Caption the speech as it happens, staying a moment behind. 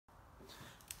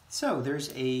So there's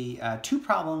two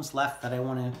problems left that I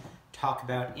want to talk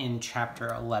about in chapter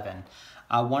 11.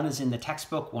 One is in the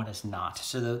textbook, one is not.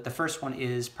 So the first one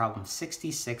is problem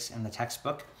 66 in the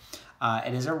textbook.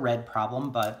 It is a red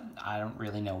problem, but I don't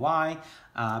really know why,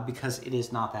 because it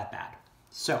is not that bad.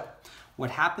 So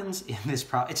what happens in this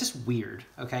problem, it's just weird,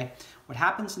 okay? What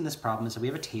happens in this problem is that we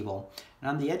have a table, and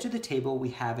on the edge of the table we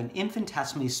have an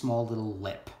infinitesimally small little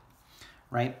lip,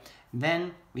 right?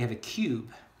 Then we have a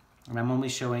cube, and I'm only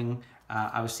showing,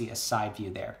 obviously, a side view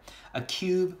there. A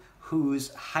cube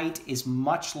whose height is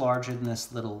much larger than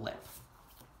this little lip.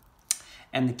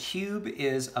 And the cube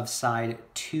is of side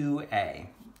 2a.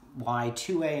 Why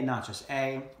 2a and not just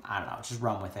a? I don't know, just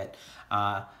run with it.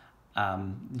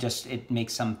 It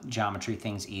makes some geometry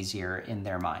things easier in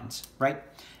their minds, right?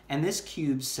 And this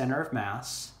cube's center of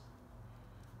mass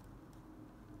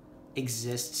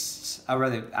exists, or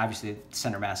rather, obviously the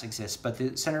center of mass exists, but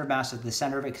the center of mass is the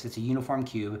center of it because it's a uniform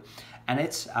cube, and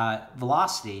its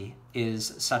velocity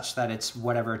is such that it's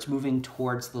moving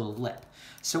towards the little lip.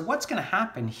 So what's going to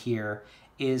happen here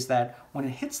is that when it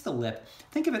hits the lip,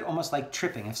 think of it almost like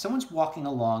tripping. If someone's walking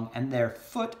along and their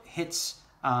foot hits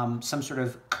some sort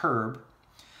of curb,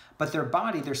 but their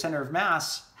body, their center of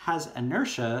mass, has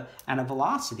inertia and a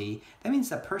velocity, that means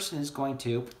that person is going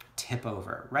to tip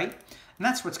over, right? And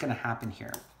that's what's going to happen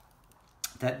here.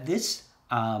 That this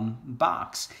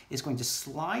box is going to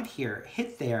slide here,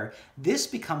 hit there, this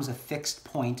becomes a fixed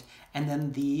point, and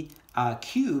then the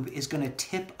cube is going to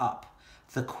tip up.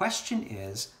 The question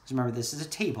is, remember this is a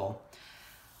table,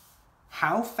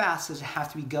 how fast does it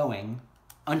have to be going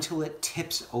until it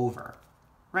tips over,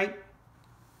 right?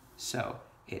 So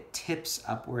it tips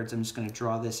upwards. I'm just going to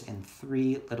draw this in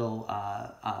three little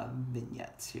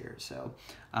vignettes here. So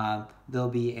there'll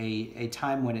be a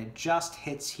time when it just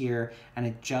hits here and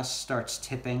it just starts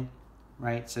tipping,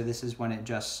 right? So this is when it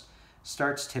just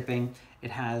starts tipping.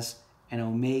 It has an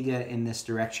omega in this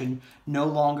direction. No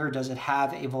longer does it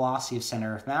have a velocity of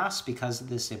center of mass because of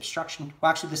this obstruction. Well,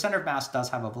 actually, the center of mass does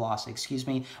have a velocity, excuse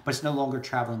me, but it's no longer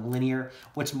traveling linear.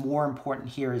 What's more important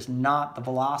here is not the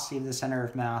velocity of the center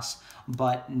of mass,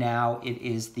 but now it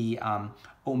is the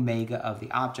omega of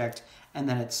the object. And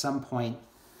then at some point,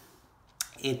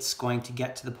 it's going to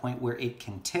get to the point where it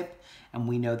can tip. And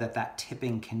we know that that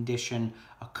tipping condition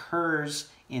occurs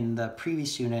in the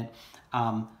previous unit,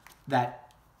 that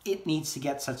it needs to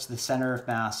get such the center of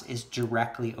mass is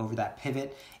directly over that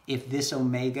pivot. If this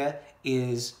omega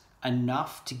is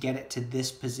enough to get it to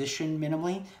this position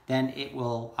minimally, then it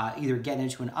will either get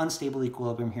into an unstable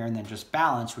equilibrium here and then just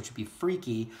balance, which would be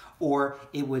freaky, or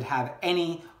it would have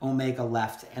any omega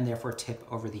left and therefore tip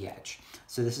over the edge.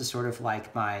 So this is sort of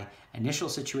like my initial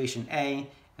situation A,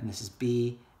 and this is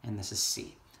B, and this is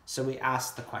C. So we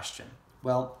ask the question,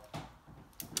 well,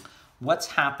 what's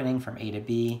happening from A to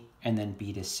B and then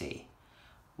B to C?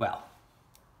 Well,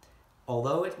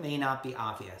 although it may not be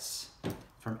obvious,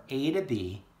 from A to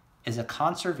B is a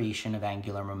conservation of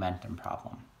angular momentum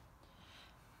problem.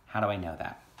 How do I know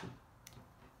that?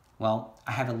 Well,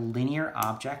 I have a linear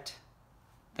object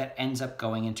that ends up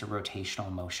going into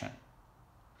rotational motion.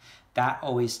 That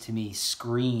always, to me,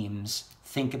 screams,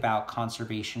 think about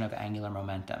conservation of angular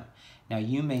momentum. Now,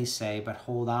 you may say, but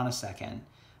hold on a second.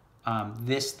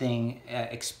 This thing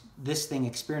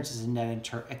experiences a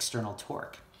net external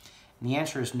torque. And the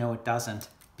answer is no, it doesn't,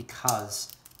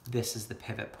 because this is the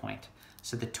pivot point.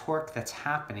 So the torque that's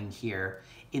happening here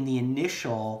in the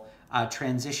initial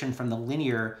transition from the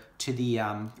linear to the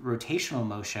rotational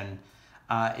motion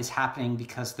is happening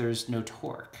because there's no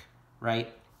torque,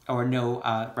 right? Or no,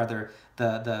 rather,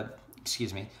 the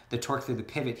torque through the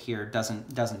pivot here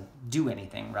doesn't do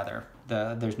anything. Rather,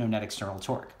 there's no net external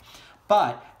torque.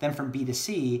 But then from B to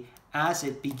C, as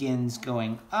it begins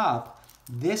going up,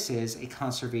 this is a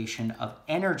conservation of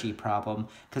energy problem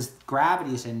because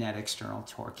gravity is a net external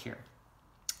torque here.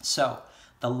 So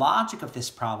the logic of this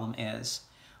problem is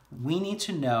we need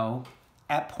to know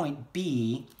at point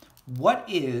B, what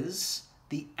is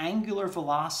the angular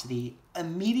velocity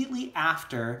immediately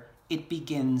after it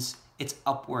begins its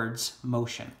upwards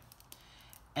motion.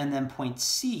 And then point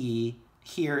C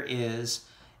here is,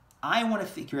 I want to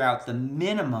figure out the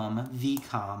minimum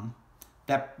VCOM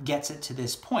that gets it to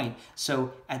this point.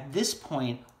 So at this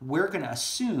point, we're going to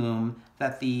assume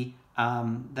that the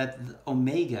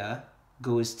omega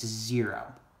goes to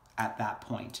 0 at that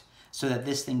point, so that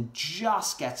this thing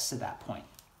just gets to that point,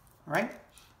 right?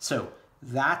 So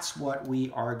that's what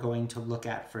we are going to look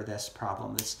at for this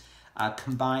problem, this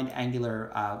combined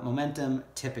angular momentum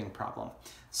tipping problem.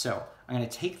 So I'm going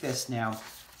to take this now,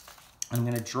 I'm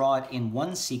going to draw it in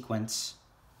one sequence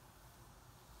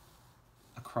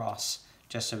across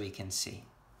just so we can see.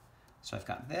 So I've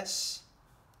got this,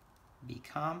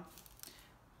 BCom,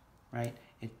 right?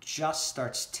 It just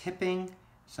starts tipping,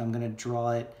 so I'm gonna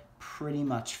draw it pretty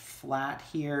much flat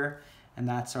here, and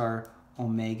that's our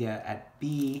omega at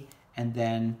B, and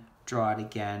then draw it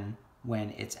again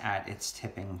when it's at its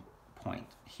tipping point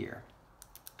here,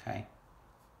 okay?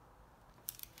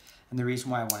 And the reason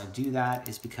why I want to do that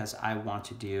is because I want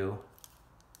to do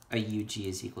a UG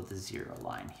is equal to 0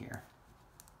 line here.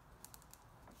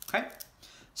 Okay,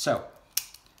 so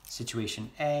situation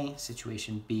A,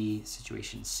 situation B,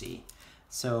 situation C.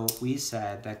 So we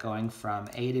said that going from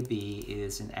A to B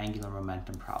is an angular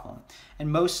momentum problem. And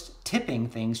most tipping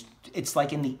things, it's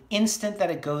like in the instant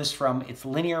that it goes from its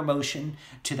linear motion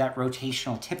to that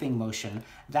rotational tipping motion,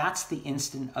 that's the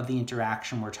instant of the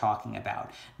interaction we're talking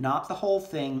about. Not the whole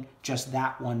thing, just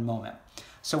that one moment.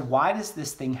 So why does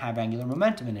this thing have angular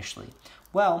momentum initially?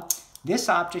 Well, this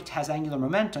object has angular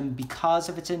momentum because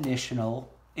of its initial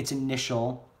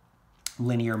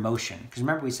linear motion. Because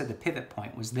remember, we said the pivot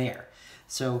point was there.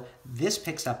 So this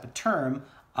picks up a term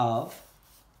of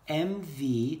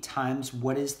mv times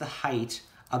what is the height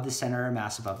of the center of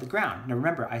mass above the ground. Now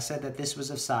remember, I said that this was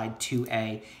of side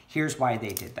 2a. Here's why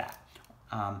they did that.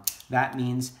 That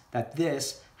means that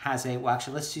this has a, well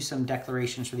actually let's do some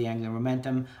declarations for the angular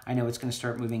momentum. I know it's going to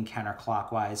start moving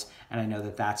counterclockwise, and I know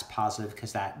that that's positive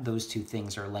because those two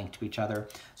things are linked to each other.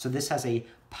 So this has a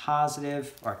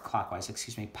positive, or clockwise,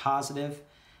 excuse me, positive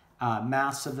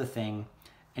mass of the thing,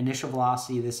 initial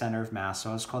velocity of the center of mass,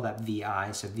 so let's call that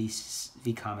VI, so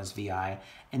V comma is VI,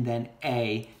 and then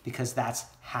A, because that's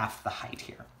half the height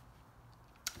here.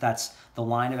 That's the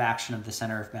line of action of the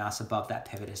center of mass above that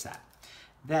pivot is that.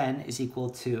 Then is equal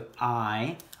to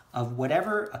I of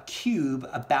whatever a cube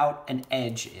about an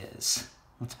edge is.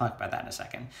 We'll talk about that in a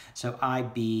second. So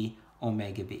IB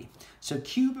omega B. So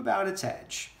cube about its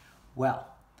edge. Well,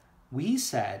 we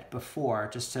said before,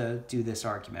 just to do this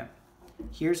argument,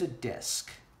 here's a disk.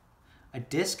 A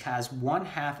disk has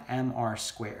 1/2 mr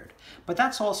squared, but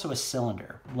that's also a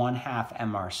cylinder, 1/2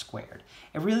 mr squared.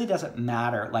 It really doesn't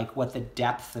matter like what the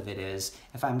depth of it is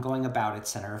if I'm going about its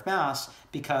center of mass,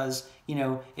 because, you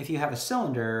know, if you have a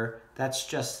cylinder, that's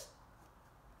just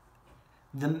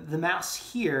the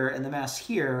mass here and the mass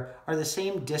here are the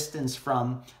same distance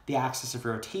from the axis of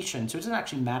rotation, so it doesn't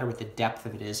actually matter what the depth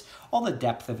of it is. All the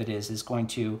depth of it is going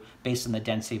to, based on the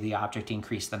density of the object,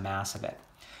 increase the mass of it.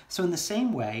 So in the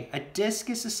same way, a disk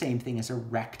is the same thing as a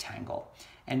rectangle.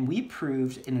 And we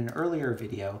proved in an earlier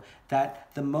video that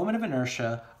the moment of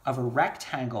inertia of a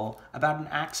rectangle about an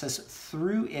axis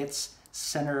through its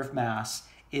center of mass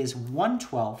is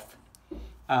 1/12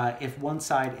 if one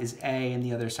side is A and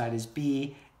the other side is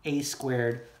B, A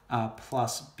squared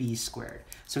plus B squared.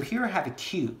 So here I have a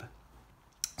cube.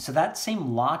 So that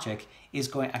same logic is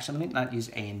going, actually let me not use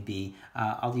A and B,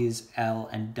 I'll use L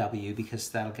and W because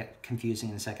that'll get confusing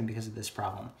in a second because of this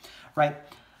problem, right?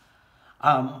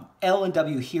 L and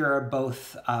W here are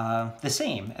both the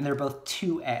same, and they're both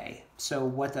 2A. So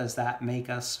what does that make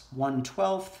us?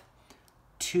 1/12,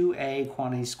 2A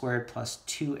quantity squared plus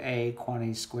 2A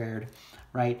quantity squared,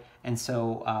 right? And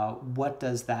so what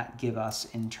does that give us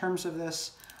in terms of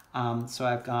this? So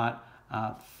I've got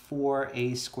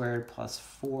 4A squared plus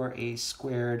 4A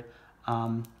squared,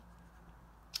 so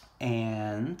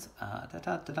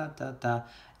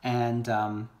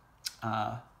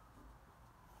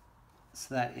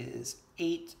that is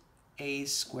 8A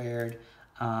squared,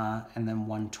 and then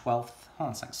 1/12. Hold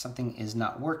on a second, something is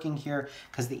not working here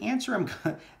because the answer I'm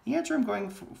going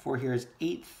for here is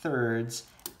 8/3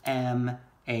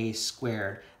 MA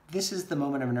squared. This is the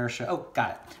moment of inertia. Oh,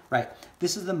 got it. Right.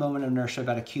 This is the moment of inertia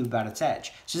about a cube about its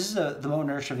edge. So this is the moment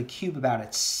of inertia of a cube about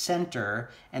its center,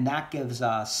 and that gives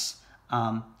us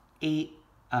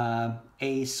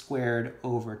 8A squared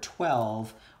over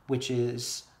 12, which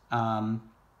is, oh,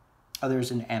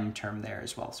 there's an M term there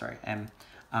as well. Sorry, M.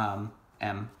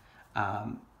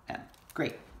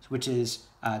 Great. Which is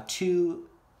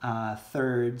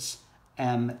 2/3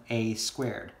 MA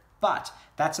squared. But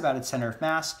that's about its center of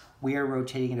mass. We are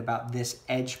rotating it about this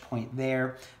edge point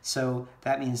there. So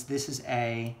that means this is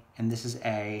A and this is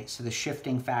A. So the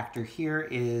shifting factor here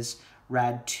is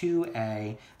rad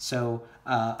 2A. So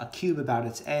a cube about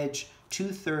its edge,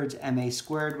 2/3 MA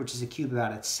squared, which is a cube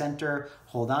about its center.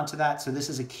 Hold on to that. So this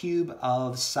is a cube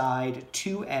of side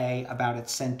 2A about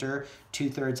its center,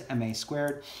 2/3 MA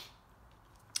squared,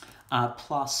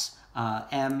 plus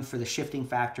M for the shifting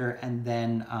factor, and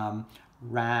then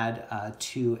rad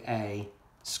 2A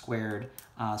squared.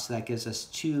 So that gives us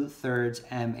 2/3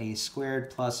 MA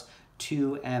squared plus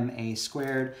 2ma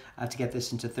squared. To get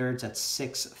this into thirds, that's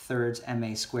 6/3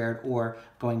 ma squared, or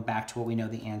going back to what we know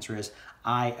the answer is,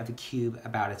 I of a cube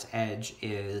about its edge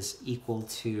is equal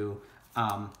to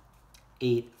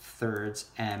 8/3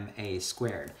 ma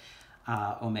squared.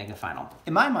 Omega final.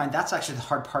 In my mind, that's actually the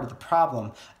hard part of the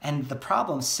problem, and the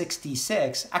problem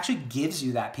 66 actually gives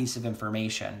you that piece of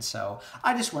information. So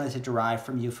I just wanted to derive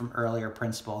from you from earlier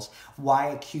principles why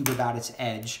a cube about its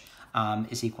edge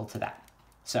is equal to that.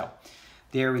 So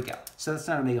there we go. So that's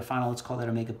not omega final. Let's call that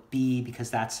omega b,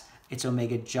 because it's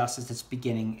omega just as it's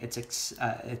beginning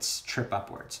its trip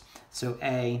upwards. So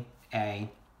m's,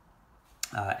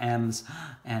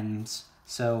 n's.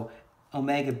 So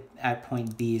omega at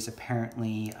point B is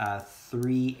apparently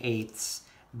 3/8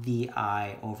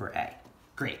 VI over A.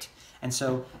 Great. And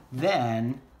so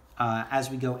then as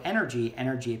we go energy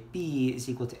at B is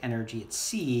equal to energy at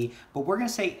C, but we're going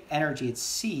to say energy at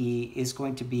C is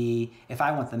going to be, if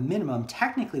I want the minimum,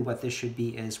 technically what this should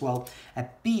be is, well,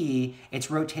 at B,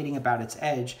 it's rotating about its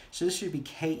edge, so this should be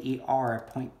KER at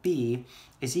point B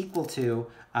is equal to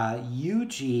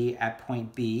UG at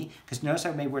point B, because notice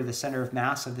I made where the center of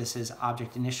mass of this is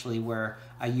object initially, where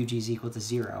UG is equal to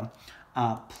 0,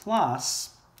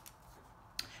 plus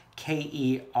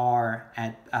KER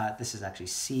at, this is actually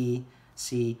C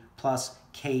plus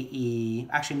KE,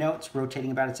 actually no, it's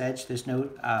rotating about its edge, there's no,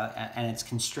 and it's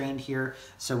constrained here,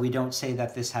 so we don't say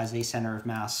that this has a center of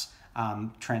mass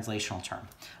translational term.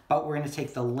 But we're going to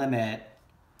take the limit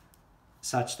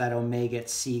such that omega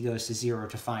at C goes to 0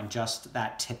 to find just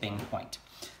that tipping point.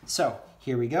 So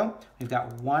here we go, we've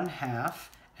got 1/2,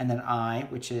 and then I,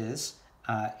 which is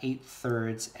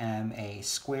 8/3 ma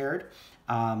squared,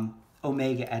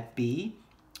 omega at B,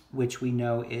 which we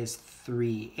know is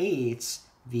 3/8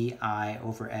 VI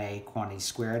over A quantity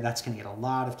squared. That's going to get a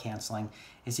lot of canceling,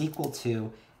 is equal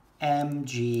to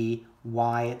mg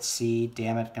y at C,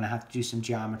 damn it, going to have to do some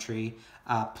geometry,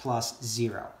 plus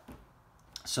 0.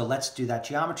 So let's do that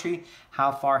geometry.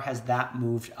 How far has that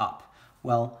moved up?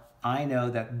 Well, I know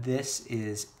that this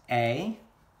is A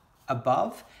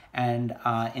above, and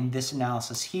in this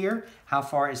analysis here, how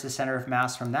far is the center of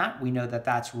mass from that? We know that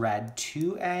that's rad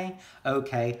 2A.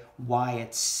 Okay, y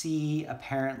at C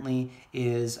apparently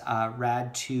is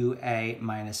rad 2A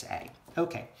minus A.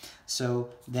 Okay, so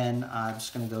then I'm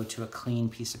just going to go to a clean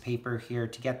piece of paper here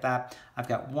to get that. I've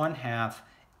got 1/2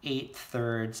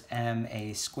 8/3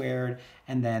 ma squared,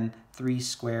 and then 3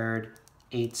 squared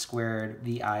 8 squared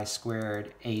VI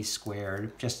squared A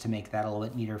squared, just to make that a little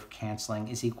bit neater for canceling,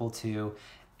 is equal to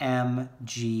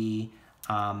mg,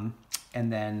 and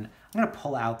then I'm going to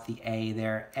pull out the A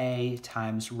there, A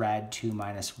times rad 2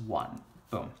 minus 1.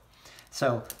 Boom.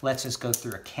 So let's just go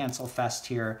through a cancel fest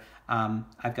here.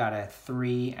 I've got a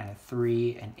 3 and a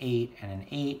 3, an 8 and an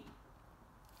 8.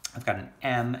 I've got an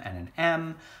m and an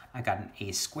m. I've got an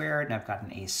a squared, and I've got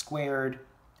an a squared.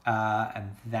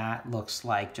 And that looks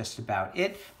like just about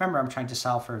it. Remember, I'm trying to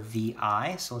solve for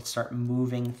VI, so let's start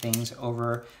moving things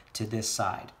over to this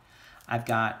side. I've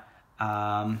got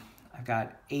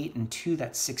 8 and 2,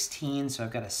 that's 16, so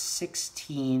I've got a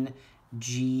 16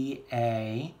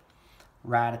 GA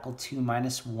radical 2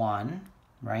 minus 1,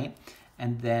 right?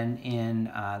 And then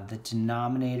in the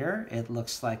denominator, it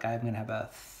looks like I'm going to have a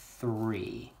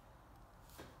 3.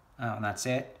 Oh, and that's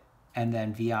it. And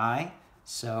then VI,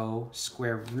 so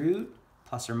square root,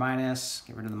 plus or minus,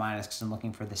 get rid of the minus because I'm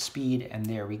looking for the speed, and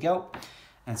there we go.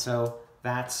 And so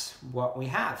that's what we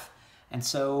have. And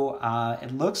so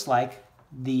it looks like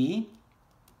the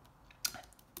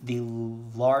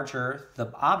larger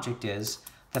the object is,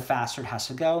 the faster it has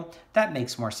to go. That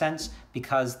makes more sense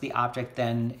because the object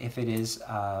then, if it is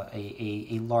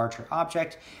a larger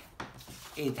object,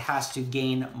 it has to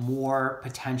gain more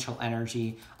potential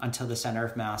energy until the center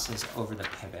of mass is over the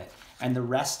pivot. And the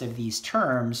rest of these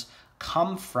terms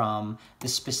come from the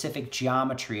specific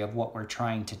geometry of what we're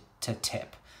trying to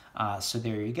tip. So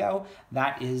there you go.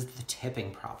 That is the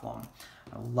tipping problem.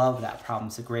 I love that problem.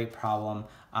 It's a great problem.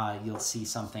 You'll see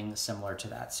something similar to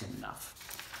that soon enough.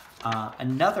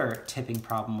 Another tipping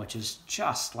problem, which is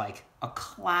just like a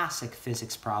classic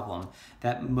physics problem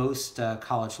that most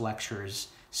college lecturers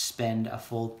spend a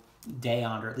full day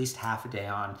on, or at least half a day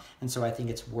on, and so I think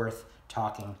it's worth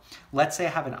talking. Let's say I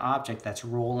have an object that's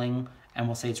rolling, and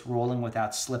we'll say it's rolling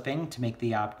without slipping to make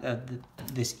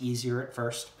this easier at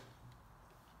first.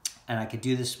 And I could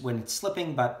do this when it's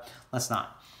slipping, but let's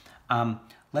not.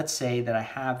 Let's say that I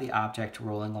have the object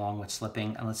rolling along with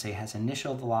slipping, and let's say it has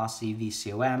initial velocity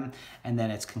VCOM, and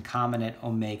then it's concomitant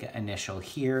omega initial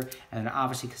here. And then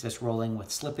obviously, because it's rolling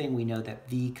with slipping, we know that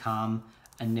VCOM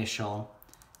initial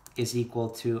is equal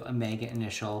to omega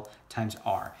initial times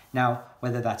r. Now,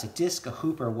 whether that's a disk, a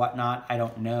hoop, or whatnot, I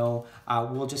don't know.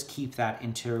 We'll just keep that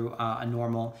into a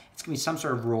normal, it's gonna be some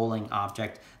sort of rolling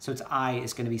object. So its I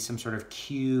is gonna be some sort of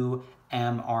q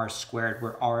mr squared,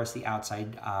 where r is the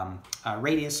outside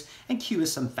radius, and q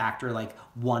is some factor like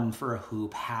 1 for a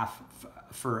hoop, half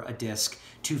for a disk,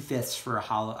 2/5 for a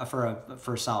hollow,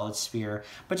 for a solid sphere,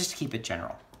 but just to keep it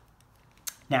general.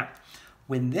 Now,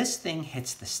 when this thing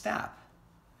hits the step,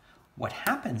 what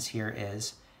happens here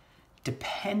is,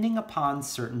 depending upon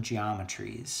certain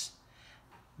geometries,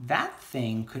 that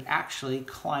thing could actually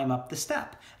climb up the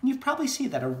step. And you've probably seen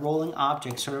that a rolling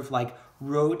object sort of like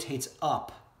rotates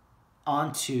up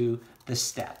onto the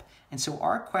step. And so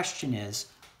our question is,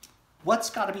 what's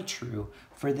got to be true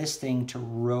for this thing to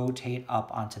rotate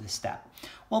up onto the step?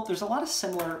 Well, there's a lot of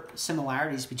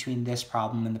similarities between this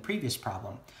problem and the previous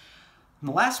problem. In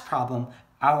the last problem,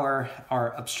 our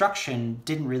obstruction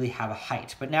didn't really have a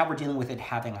height, but now we're dealing with it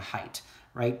having a height,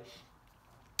 right?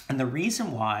 And the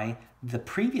reason why the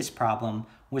previous problem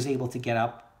was able to get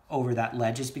up over that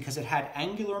ledge is because it had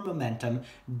angular momentum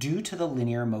due to the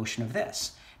linear motion of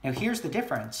this. Now here's the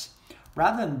difference.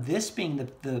 Rather than this being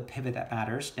the pivot that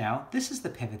matters, now this is the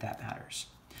pivot that matters.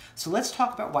 So let's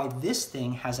talk about why this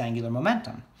thing has angular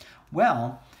momentum.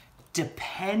 Well,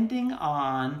 depending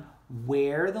on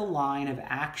where the line of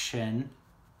action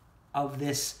of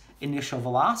this initial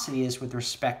velocity is with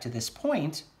respect to this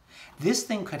point, this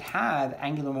thing could have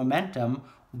angular momentum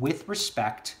with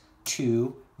respect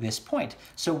to this point.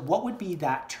 So what would be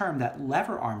that term, that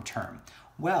lever arm term?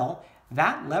 Well,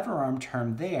 that lever arm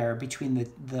term there between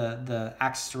the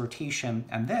axis of rotation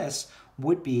and this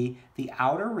would be the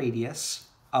outer radius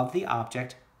of the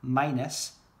object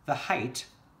minus the height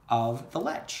of the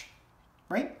ledge,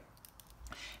 right?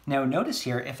 Now notice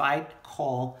here, if I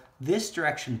call this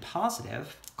direction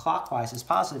positive, clockwise is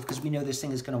positive because we know this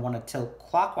thing is going to want to tilt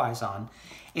clockwise on.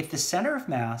 If the center of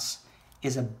mass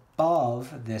is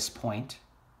above this point,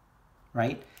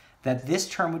 right, that this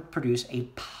term would produce a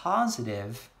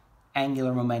positive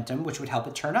angular momentum, which would help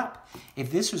it turn up.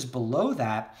 If this was below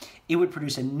that, it would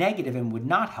produce a negative and would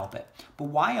not help it. But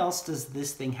why else does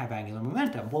this thing have angular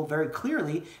momentum? Well, very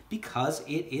clearly, because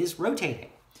it is rotating.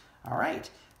 All right.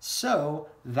 So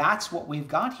that's what we've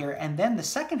got here. And then the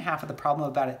second half of the problem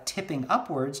about it tipping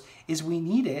upwards is we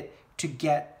need it to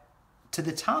get to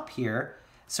the top here.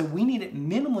 So we need it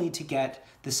minimally to get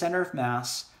the center of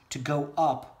mass to go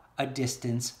up a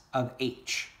distance of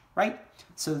h, right?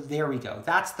 So there we go.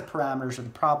 That's the parameters of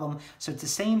the problem. So it's the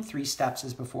same 3 steps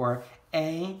as before.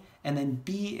 A, and then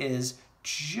B is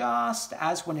just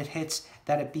as when it hits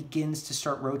that it begins to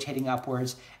start rotating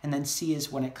upwards, and then C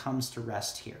is when it comes to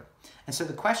rest here. And so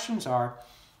the questions are,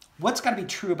 what's got to be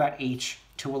true about H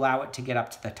to allow it to get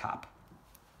up to the top?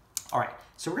 All right,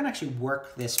 so we're going to actually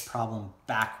work this problem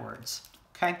backwards,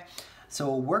 okay? So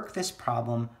we'll work this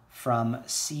problem from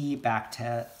C back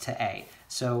to A.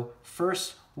 So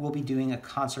first, we'll be doing a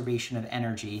conservation of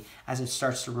energy as it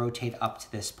starts to rotate up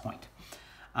to this point.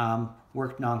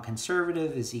 Work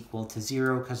non-conservative is equal to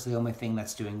 0 because the only thing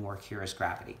that's doing work here is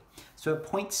gravity. So at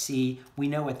point C, we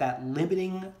know at that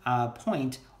limiting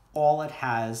point, all it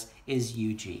has is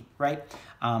UG, right?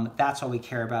 That's all we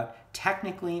care about.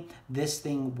 Technically, this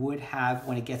thing would have,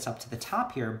 when it gets up to the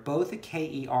top here, both a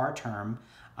KER term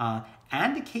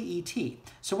and a KET.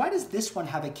 So why does this one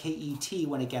have a KET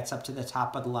when it gets up to the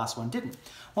top, but the last one didn't?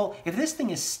 Well, if this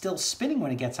thing is still spinning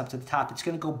when it gets up to the top, it's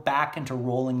going to go back into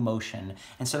rolling motion.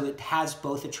 And so it has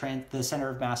both the center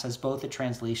of mass has both a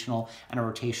translational and a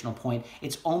rotational point.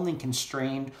 It's only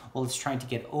constrained while it's trying to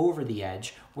get over the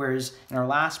edge, whereas in our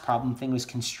last problem, the thing was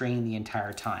constrained the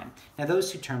entire time. Now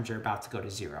those two terms are about to go to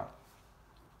 0.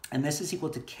 And this is equal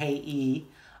to KE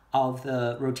of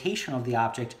the rotation of the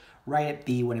object right at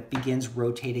B when it begins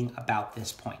rotating about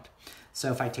this point.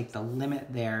 So if I take the limit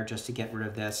there just to get rid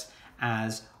of this,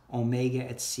 as omega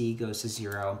at C goes to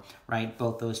 0, right,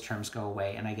 both those terms go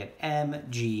away, and I get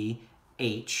mgh,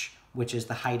 which is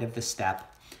the height of the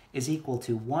step, is equal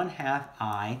to 1/2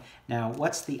 I. Now,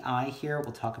 what's the I here?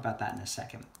 We'll talk about that in a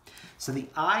second. So the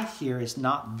I here is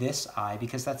not this I,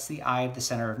 because that's the I of the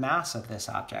center of mass of this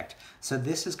object. So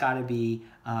this has got to be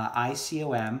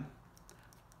ICOM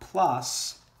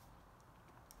plus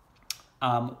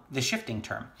the shifting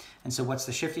term. And so what's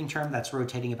the shifting term? That's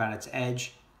rotating about its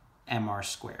edge, mr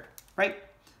squared, right?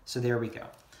 So there we go.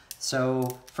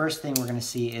 So first thing we're going to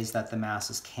see is that the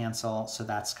masses cancel, so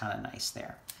that's kind of nice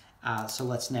there. So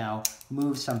let's now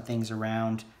move some things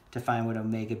around to find what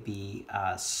omega b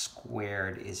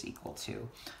squared is equal to.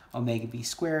 Omega b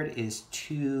squared is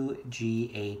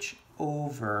 2gh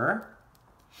over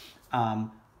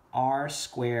r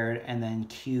squared and then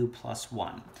q plus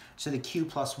 1. So the q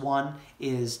plus 1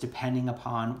 is depending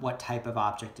upon what type of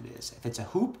object it is. If it's a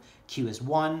hoop, q is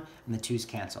 1 and the 2's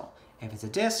cancel. If it's a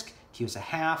disk, q is a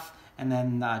half, and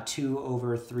then 2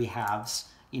 over 3 halves,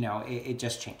 you know, it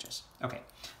just changes. Okay,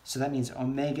 so that means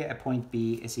omega at point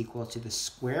B is equal to the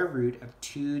square root of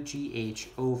 2gh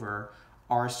over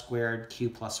r squared q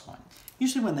plus 1.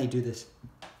 Usually when they do this,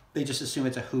 they just assume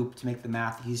it's a hoop to make the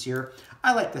math easier.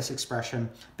 I like this expression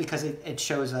because it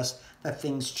shows us that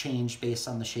things change based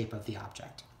on the shape of the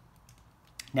object.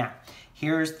 Now,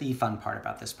 here's the fun part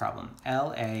about this problem.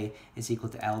 LA is equal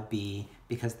to LB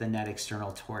because the net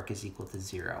external torque is equal to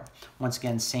 0. Once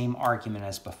again, same argument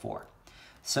as before.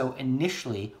 So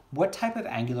initially, what type of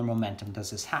angular momentum does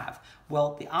this have?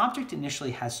 Well, the object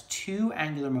initially has two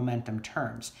angular momentum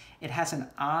terms. It has an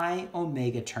I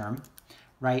omega term,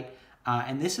 right?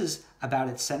 And this is about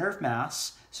its center of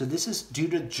mass. So this is due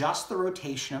to just the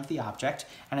rotation of the object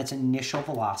and its initial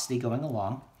velocity going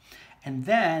along. And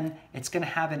then it's going to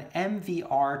have an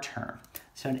MVR term.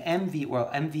 So an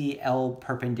MVL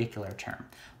perpendicular term.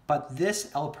 But this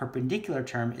L perpendicular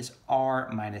term is R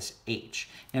minus H.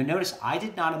 Now notice I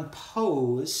did not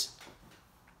impose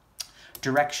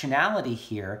directionality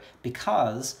here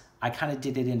because I kind of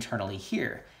did it internally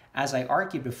here. As I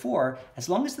argued before, as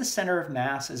long as the center of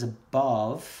mass is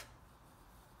above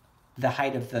the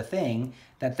height of the thing,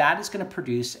 that is going to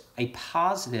produce a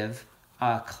positive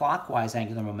clockwise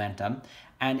angular momentum.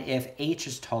 And if H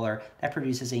is taller, that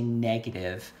produces a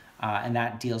negative, and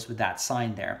that deals with that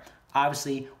sign there.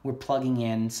 Obviously, we're plugging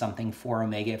in something for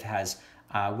omega. If it has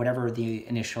whatever the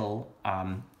initial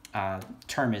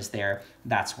term is there,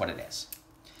 that's what it is.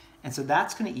 And so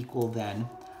that's going to equal then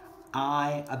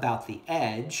I about the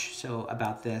edge, so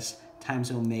about this, times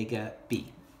omega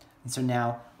b. And so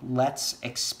now let's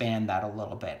expand that a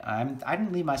little bit. I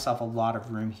didn't leave myself a lot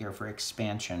of room here for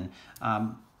expansion,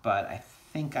 but I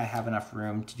think I have enough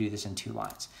room to do this in 2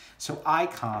 lines. So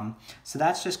ICOM, so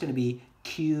that's just going to be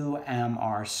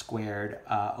QMR squared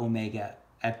omega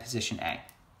at position A.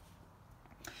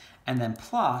 And then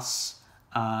plus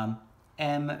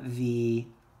MV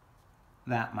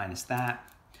that minus that.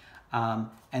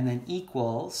 And then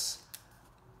equals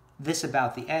this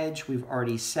about the edge. We've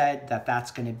already said that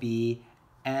that's going to be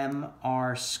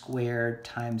mr squared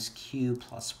times q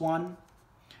plus 1,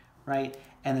 right?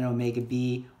 And then omega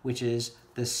b, which is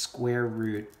the square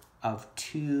root of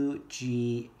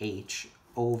 2gh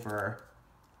over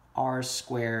r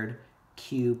squared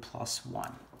q plus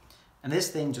 1. And this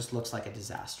thing just looks like a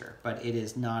disaster, but it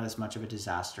is not as much of a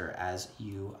disaster as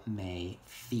you may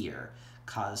fear,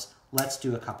 because let's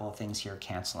do a couple of things here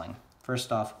canceling.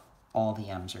 First off, all the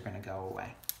m's are going to go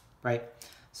away, right?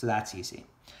 So that's easy.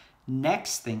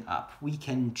 Next thing up, we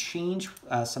can change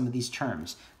some of these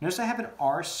terms. Notice I have an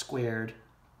r squared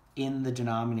in the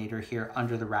denominator here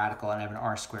under the radical, and I have an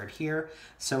r squared here.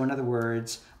 So in other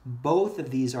words, both of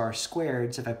these r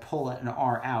squareds, if I pull an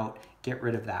r out, get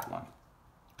rid of that one,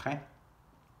 okay?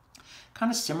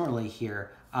 Kind of similarly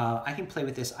here, I can play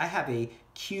with this. I have a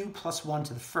q plus 1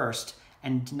 to the first,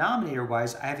 and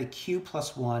denominator-wise, I have a q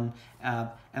plus 1,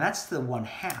 and that's the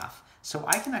 1/2. So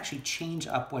I can actually change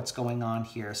up what's going on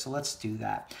here. So let's do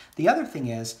that. The other thing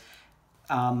is,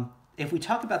 if we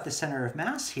talk about the center of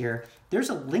mass here, there's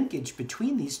a linkage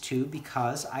between these two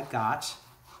because I've got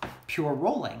pure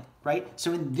rolling, right?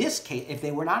 So in this case, if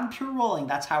they were not in pure rolling,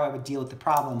 that's how I would deal with the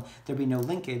problem. There'd be no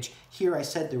linkage. Here I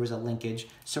said there was a linkage,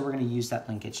 so we're going to use that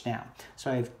linkage now. So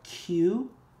I have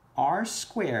q r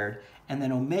squared, and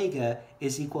then omega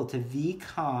is equal to v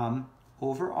com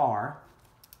over r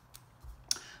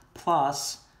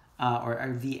plus,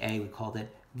 or VA we called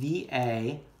it,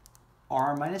 VA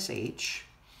r minus h.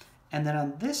 And then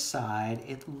on this side,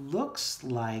 it looks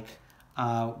like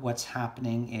what's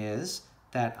happening is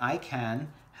that I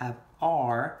can have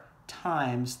r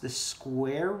times the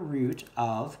square root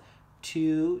of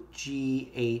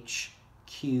 2GHQ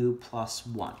plus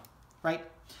 1, right?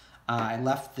 I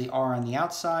left the r on the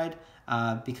outside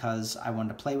because I wanted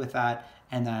to play with that.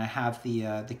 And then I have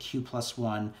the q plus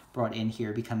 1 brought in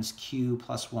here, becomes q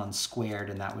plus 1 squared,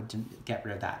 and that would get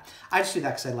rid of that. I just do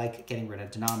that because I like getting rid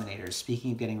of denominators.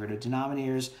 Speaking of getting rid of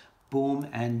denominators, boom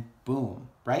and boom,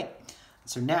 right?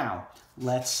 So now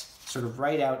let's sort of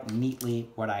write out neatly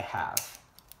what I have.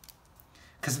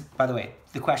 Because, by the way,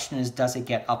 the question is, does it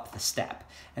get up the step?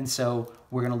 And so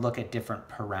we're going to look at different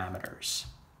parameters.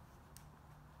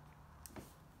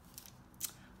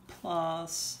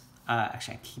 Plus...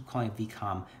 actually, I keep calling it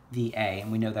VCOM VA,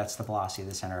 and we know that's the velocity of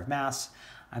the center of mass.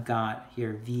 I've got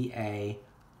here VA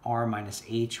r minus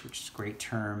h, which is a great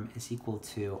term, is equal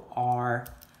to r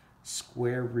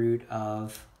square root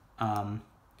of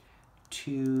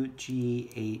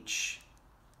 2GHQ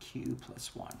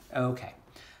plus 1. Okay,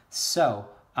 so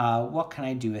what can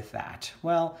I do with that?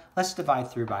 Well, let's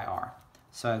divide through by R.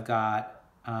 So I've got,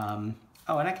 oh,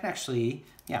 and I can actually,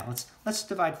 yeah, let's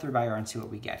divide through by R and see what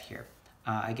we get here.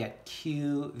 I get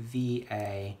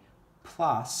QVA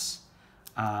plus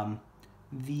VA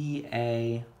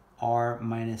R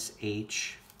minus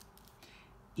H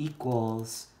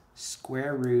equals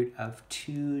square root of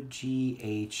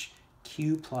 2GHQ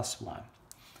plus 1.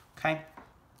 Okay?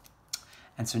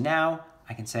 And so now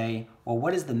I can say, well,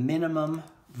 what is the minimum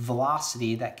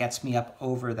velocity that gets me up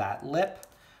over that lip?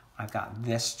 I've got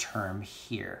this term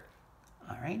here.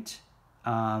 All right?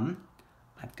 I've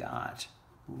got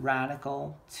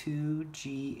radical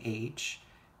 2GH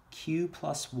Q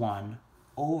plus 1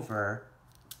 over,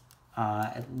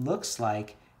 it looks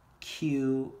like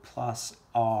Q plus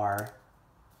R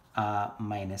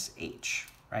minus H,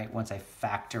 right? Once I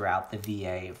factor out the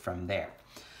VA from there.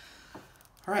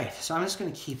 All right, so I'm just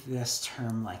going to keep this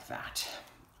term like that.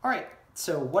 All right,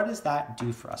 so what does that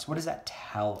do for us? What does that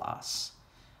tell us?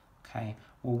 Okay,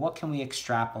 well, what can we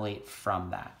extrapolate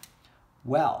from that?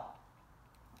 Well,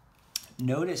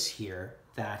 notice here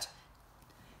that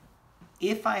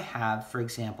if I have, for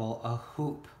example, a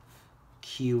hoop,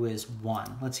 Q is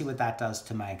 1. Let's see what that does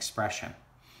to my expression.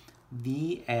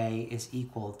 VA is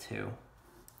equal to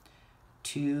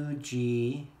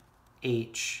 2GH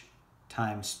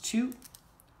times 2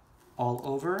 all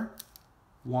over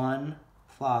 1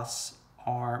 plus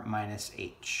R minus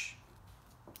H.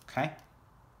 Okay?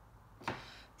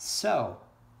 So,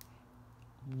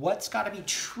 what's got to be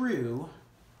true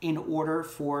in order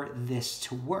for this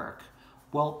to work?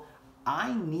 Well,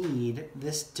 I need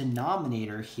this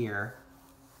denominator here,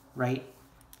 right,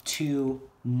 to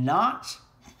not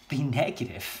be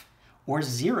negative or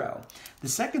 0. The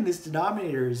second this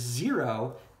denominator is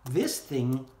 0, this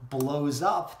thing blows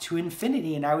up to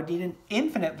infinity, and I would need an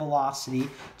infinite velocity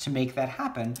to make that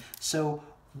happen. So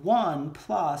 1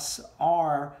 plus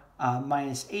R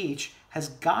minus H has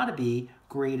got to be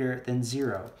greater than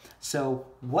 0. So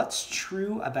what's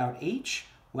true about H?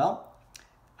 Well,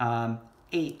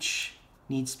 H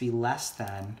needs to be less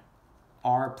than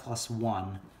R plus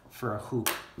 1 for a hoop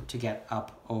to get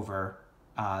up over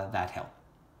that hill.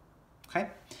 Okay?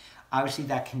 Obviously,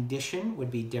 that condition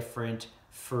would be different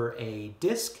for a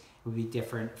disk. It would be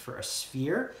different for a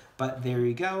sphere, but there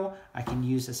you go. I can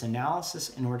use this analysis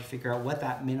in order to figure out what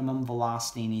that minimum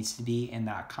velocity needs to be in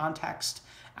that context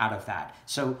out of that.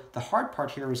 So the hard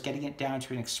part here was getting it down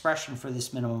to an expression for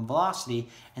this minimum velocity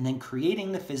and then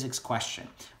creating the physics question,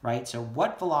 right? So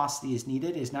what velocity is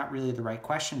needed is not really the right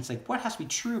question. It's like, what has to be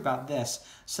true about this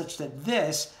such that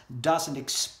this doesn't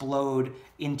explode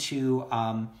into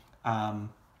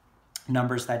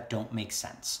numbers that don't make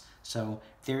sense? So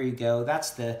there you go.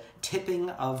 That's the tipping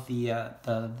of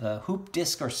the hoop,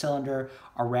 disc, or cylinder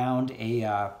around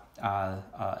an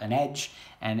edge,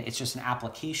 and it's just an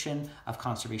application of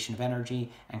conservation of energy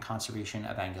and conservation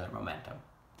of angular momentum.